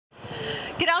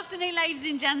Good afternoon, ladies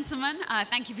and gentlemen.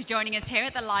 Thank you for joining us here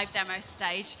at the live demo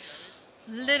stage.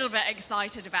 A little bit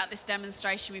excited about this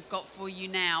demonstration we've got for you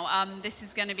now. This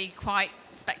is going to be quite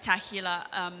spectacular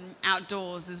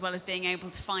outdoors, as well as being able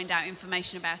to find out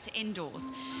information about it indoors.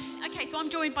 Okay, so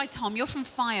I'm joined by Tom. You're from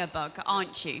FireBug,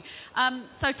 aren't you?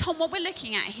 So Tom, what we're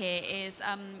looking at here is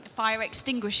fire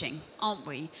extinguishing, aren't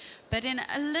we? But in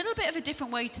a little bit of a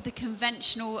different way to the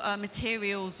conventional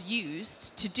materials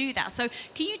used to do that. So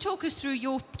can you talk us through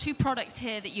your two products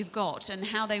here that you've got and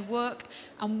how they work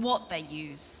and what they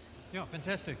use? Yeah,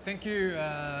 fantastic. Thank you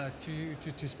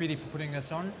to Speedy for putting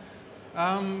us on.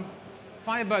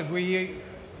 FireBug,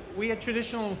 we're a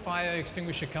traditional fire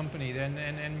extinguisher company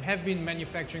and have been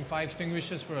manufacturing fire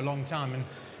extinguishers for a long time and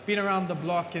been around the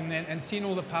block and seen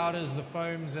all the powders, the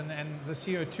foams and the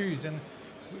CO2s. And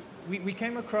we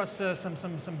came across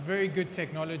some very good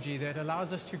technology that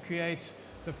allows us to create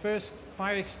the first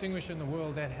fire extinguisher in the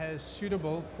world that has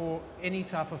suitable for any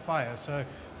type of fire. So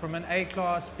from an A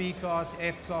class, B class,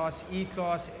 F class, E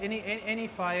class, any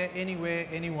fire, anywhere,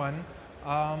 anyone.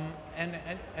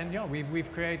 And yeah,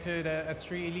 we've created a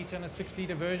 3 litre and a 6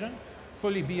 litre version,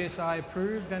 fully BSI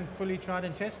approved and fully tried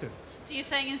and tested. So you're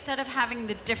saying instead of having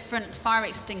the different fire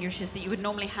extinguishers that you would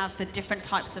normally have for different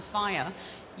types of fire,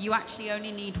 you actually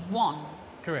only need one?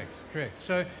 Correct, correct.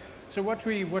 So what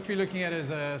we're looking at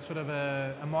is a sort of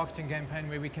a marketing campaign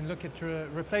where we can look at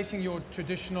replacing your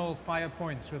traditional fire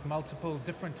points with multiple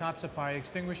different types of fire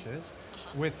extinguishers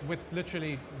with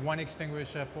literally one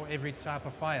extinguisher for every type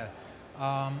of fire.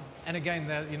 And again,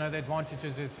 the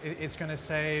advantages is it's going to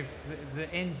save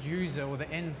the end user or the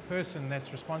end person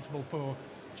that's responsible for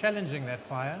challenging that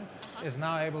fire is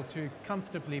now able to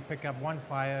comfortably pick up one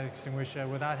fire extinguisher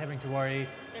without having to worry.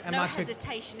 There's no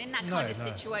hesitation in that kind of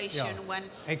situation when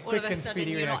all of a sudden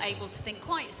you're not able to think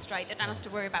quite straight. They don't have to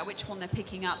worry about which one they're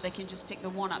picking up. They can just pick the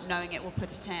one up knowing it will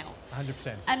put it out.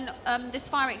 100%. And this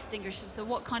fire extinguisher, so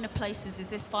what kind of places is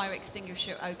this fire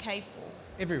extinguisher okay for?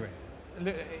 Everywhere.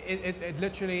 It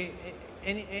literally,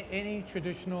 any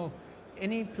traditional,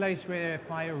 any place where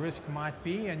fire risk might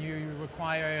be and you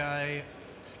require a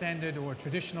standard or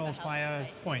traditional fire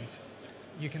point,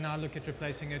 you can now look at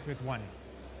replacing it with one.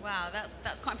 Wow,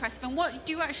 that's quite impressive. And what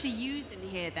do you actually use in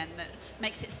here then that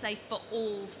makes it safe for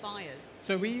all fires?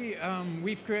 So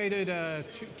we've created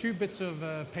two bits of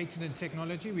patented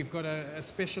technology. We've got a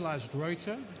specialized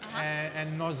rotor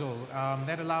and nozzle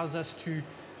that allows us to.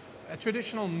 A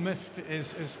traditional mist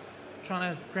is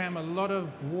trying to cram a lot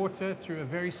of water through a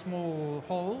very small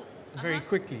hole very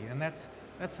quickly, and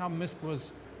that's how mist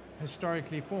was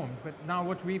historically formed. But now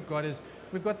what we've got is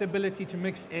we've got the ability to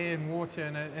mix air and water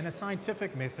in a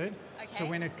scientific method. So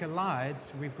when it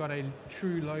collides, we've got a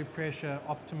true low pressure,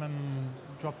 optimum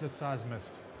droplet size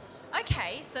mist.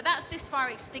 Okay, so that's this fire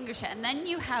extinguisher, and then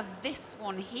you have this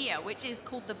one here, which is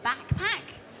called the Bac Pac.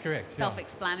 Correct.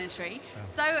 Self-explanatory.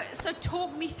 Yeah. So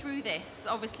talk me through this,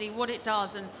 obviously, what it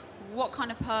does and what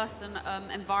kind of person,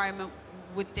 environment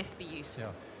would this be used for?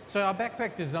 Yeah. So our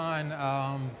backpack design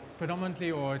predominantly,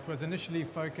 or it was initially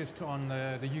focused on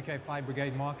the UK fire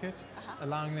brigade market,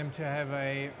 allowing them to have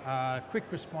a quick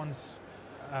response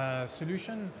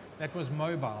solution that was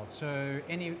mobile. So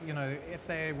if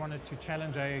they wanted to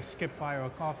challenge a skip fire or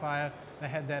car fire, they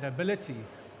had that ability.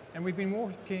 And we've been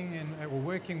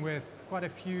working with quite a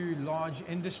few large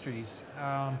industries,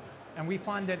 and we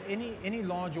find that any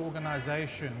large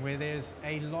organization where there's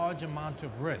a large amount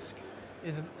of risk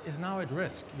is now at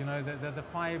risk. The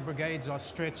fire brigades are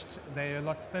stretched, they're a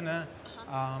lot thinner,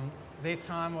 their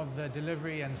time of the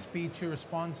delivery and speed to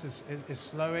response is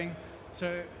slowing.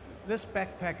 So this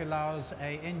backpack allows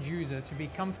an end user to be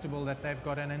comfortable that they've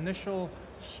got an initial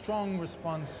strong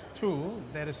response tool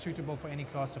that is suitable for any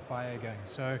class of fire again.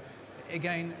 So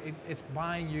again, it's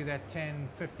buying you that 10,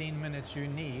 15 minutes you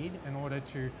need in order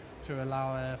to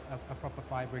allow a proper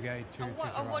fire brigade to and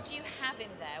drive. What do you have in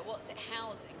there? What's it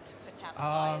housing to put out the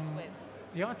fires with?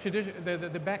 Yeah,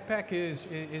 the backpack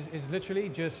is literally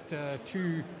just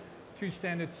two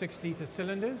standard 6 litre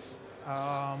cylinders.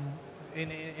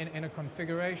 In a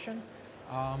configuration.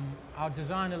 Our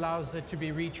design allows it to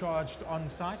be recharged on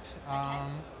site,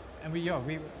 and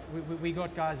we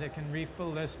got guys that can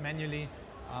refill this manually,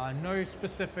 no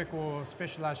specific or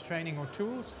specialized training or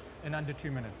tools, in under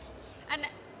 2 minutes. And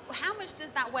how much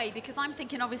does that weigh? Because I'm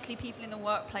thinking obviously people in the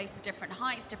workplace are different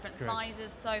heights, different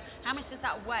sizes, so how much does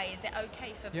that weigh? Is it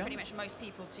okay for pretty much most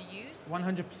people to use?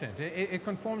 100%. It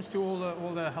conforms to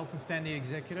all the health and standing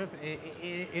executive.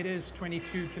 It is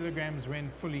 22 kilograms when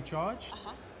fully charged.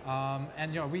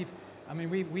 And yeah,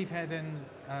 we've had in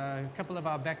a couple of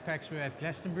our backpacks were at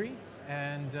Glastonbury,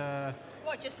 and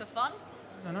what, just for fun?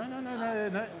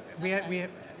 No.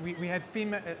 We had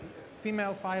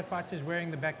female firefighters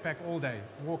wearing the backpack all day,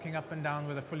 walking up and down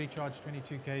with a fully charged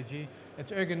 22 kg.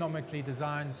 It's ergonomically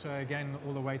designed, so again,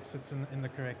 all the weight sits in the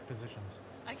correct positions.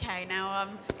 Okay, now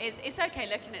it's okay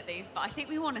looking at these, but I think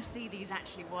we want to see these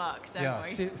actually work, don't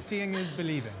we? Yeah, seeing is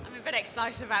believing. I'm a bit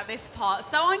excited about this part.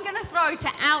 So I'm going to throw to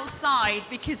outside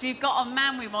because we've got a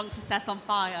man we want to set on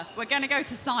fire. We're going to go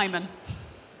to Simon.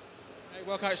 Hey,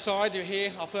 welcome outside. You're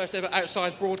here, our first ever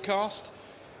outside broadcast.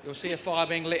 You'll see a fire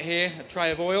being lit here, a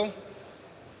tray of oil.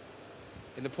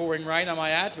 In the pouring rain, I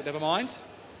might add, but never mind.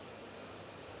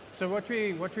 So what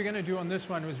we're going to do on this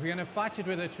one is we're going to fight it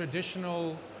with a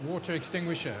traditional water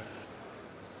extinguisher.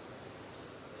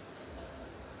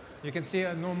 You can see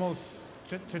a normal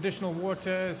traditional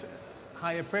water,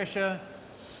 higher pressure,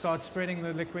 starts spreading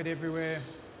the liquid everywhere,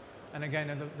 and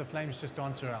again the flames just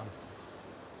dance around.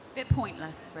 Bit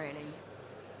pointless, really.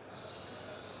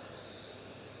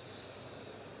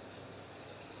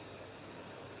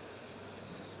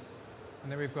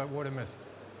 And then we've got WaterMist.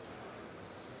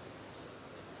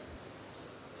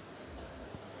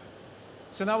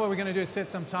 So now what we're going to do is set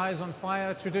some tires on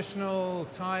fire. Traditional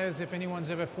tires, if anyone's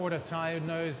ever fought a tire,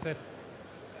 knows that,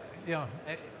 yeah,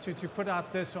 to put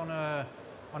out this on a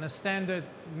standard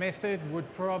method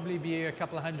would probably be a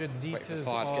couple of hundred liters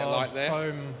of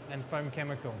foam and foam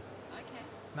chemical. Okay.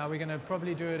 Now we're going to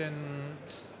probably do it in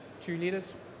 2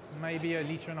 liters, maybe a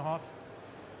liter and a half.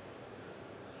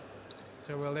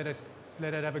 So we'll let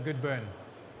it have a good burn.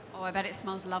 Oh, I bet it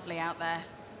smells lovely out there.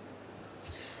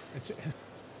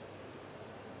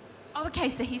 Oh, okay,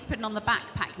 so he's putting on the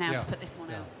backpack now to put this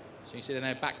one out. So you see there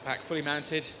now, backpack fully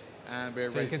mounted, and we're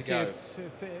ready to go.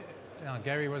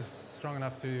 Gary was strong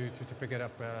enough to pick it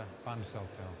up by himself.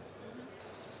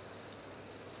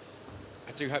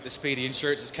 I do hope the Speedy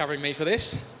Insurance is covering me for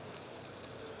this.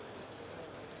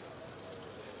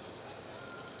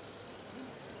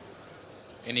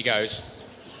 In he goes.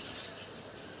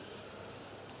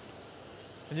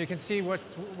 And you can see what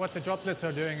the droplets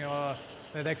are doing.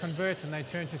 They convert and they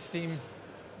turn to steam.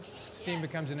 Steam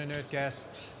becomes an inert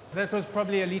gas. That was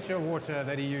probably a liter of water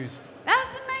that he used.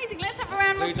 That's amazing. Let's have a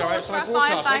round of applause for our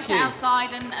firefighter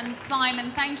outside. And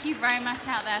Simon, thank you very much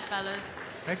out there, fellas.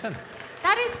 Excellent.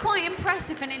 That is quite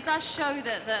impressive, and it does show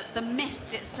that the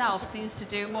mist itself seems to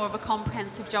do more of a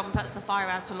comprehensive job and puts the fire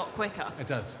out a lot quicker. It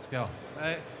does, yeah.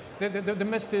 The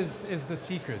mist is the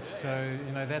secret. So,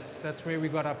 you know, that's where we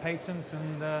got our patents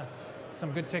and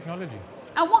some good technology.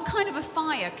 And what kind of a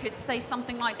fire could, say,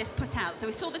 something like this put out? So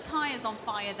we saw the tyres on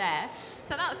fire there,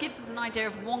 so that gives us an idea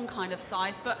of one kind of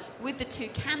size, but with the 2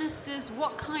 canisters,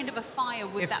 what kind of a fire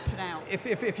would that put out?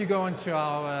 If you go onto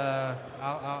our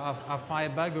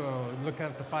FireBug or look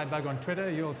at the FireBug on Twitter,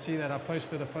 you'll see that I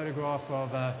posted a photograph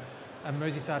of a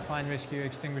Merseyside Fire and Rescue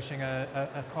extinguishing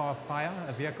a car fire,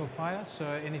 a vehicle fire, so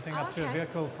anything up to a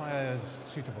vehicle fire is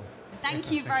suitable.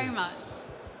 Thank you very much.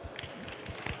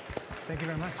 Thank you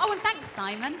very much. Oh, and thanks,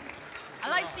 Simon. I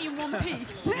like to see you in one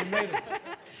piece. You made it.